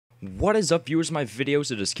What is up, viewers of my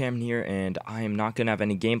videos? It is Cam here, and I am not going to have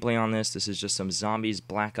any gameplay on this. This is just some zombies,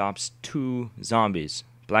 Black Ops 2 zombies.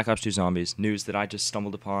 Black Ops 2 zombies news that I just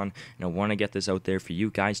stumbled upon, and I want to get this out there for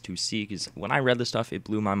you guys to see, because when I read this stuff, it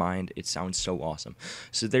blew my mind. It sounds so awesome.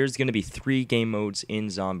 So there's going to be 3 game modes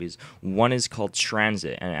in zombies. One is called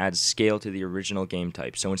Transit, and it adds scale to the original game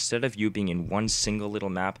type. So instead of you being in one single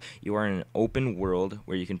little map, you are in an open world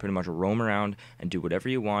where you can pretty much roam around and do whatever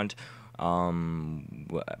you want.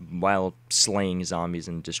 While slaying zombies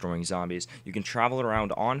and destroying zombies. You can travel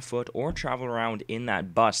around on foot or travel around in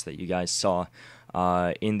that bus that you guys saw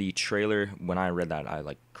in the trailer. When I read that, I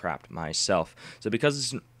crapped myself. So because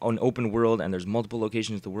it's an open world and there's multiple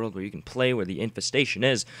locations in the world where you can play, where the infestation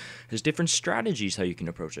is, there's different strategies how you can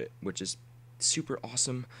approach it, which is super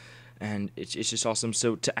awesome. And it's just awesome.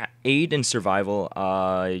 So to aid in survival,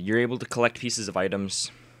 you're able to collect pieces of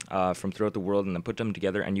items from throughout the world and then put them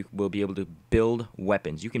together, and you will be able to build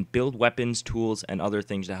weapons. You can build weapons, tools, and other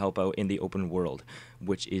things to help out in the open world,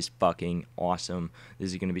 which is fucking awesome.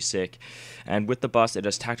 This is going to be sick. And with the bus, it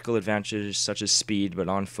has tactical advantages such as speed, but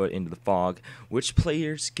on foot into the fog, which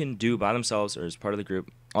players can do by themselves or as part of the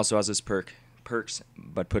group. Also has this perks,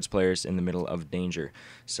 but puts players in the middle of danger.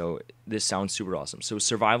 So this sounds super awesome. So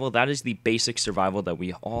survival, that is the basic survival that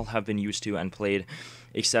we all have been used to and played,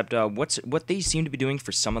 except what they seem to be doing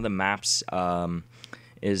for some of the maps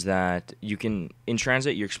is that you can, in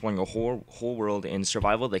Transit, you're exploring a whole world. In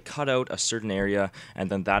survival, they cut out a certain area,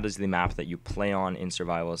 and then that is the map that you play on in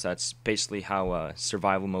survival. So that's basically how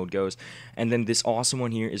survival mode goes. And then this awesome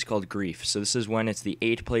one here is called Grief. So this is when it's the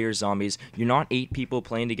 8-player zombies. You're not 8 people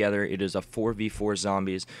playing together. It is a 4v4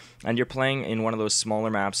 zombies, and you're playing in one of those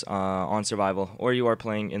smaller maps on survival, or you are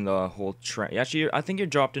playing in the whole. Actually, I think you're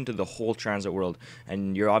dropped into the whole Transit world,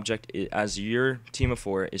 and your object as your team of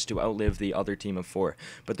 4 is to outlive the other team of 4.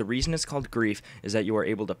 But the reason it's called Grief is that you are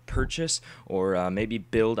able to purchase or maybe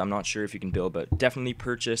build, I'm not sure if you can build, but definitely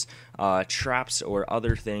purchase traps or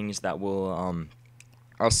other things that will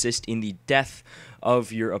assist in the death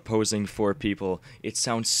of your opposing 4 people. It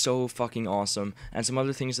sounds so fucking awesome. And some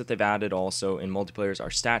other things that they've added also in multiplayers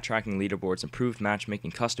are stat tracking, leaderboards, improved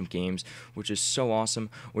matchmaking, custom games, which is so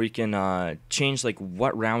awesome, where you can change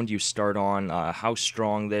what round you start on, how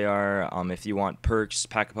strong they are, if you want perks,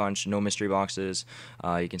 pack-a-punch, no mystery boxes.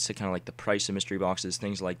 You can set kind of the price of mystery boxes,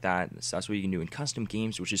 things like that. So that's what you can do in custom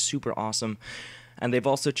games, which is super awesome. And they've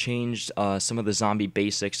also changed some of the zombie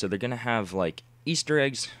basics, so they're gonna have Easter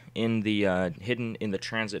eggs in the hidden in the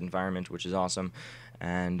Transit environment, which is awesome.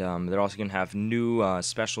 And they're also going to have new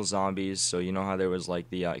special zombies. So you know how there was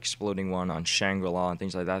the exploding one on Shangri-La and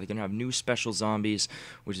things like that. They're going to have new special zombies,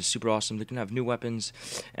 which is super awesome. They're going to have new weapons.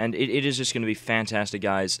 And it is just going to be fantastic,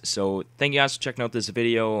 guys. So thank you guys for checking out this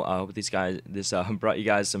video. I hope this brought you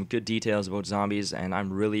guys some good details about zombies. And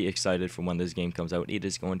I'm really excited for when this game comes out. It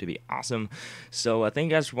is going to be awesome. So thank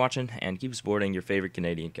you guys for watching, and keep supporting your favorite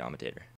Canadian commentator.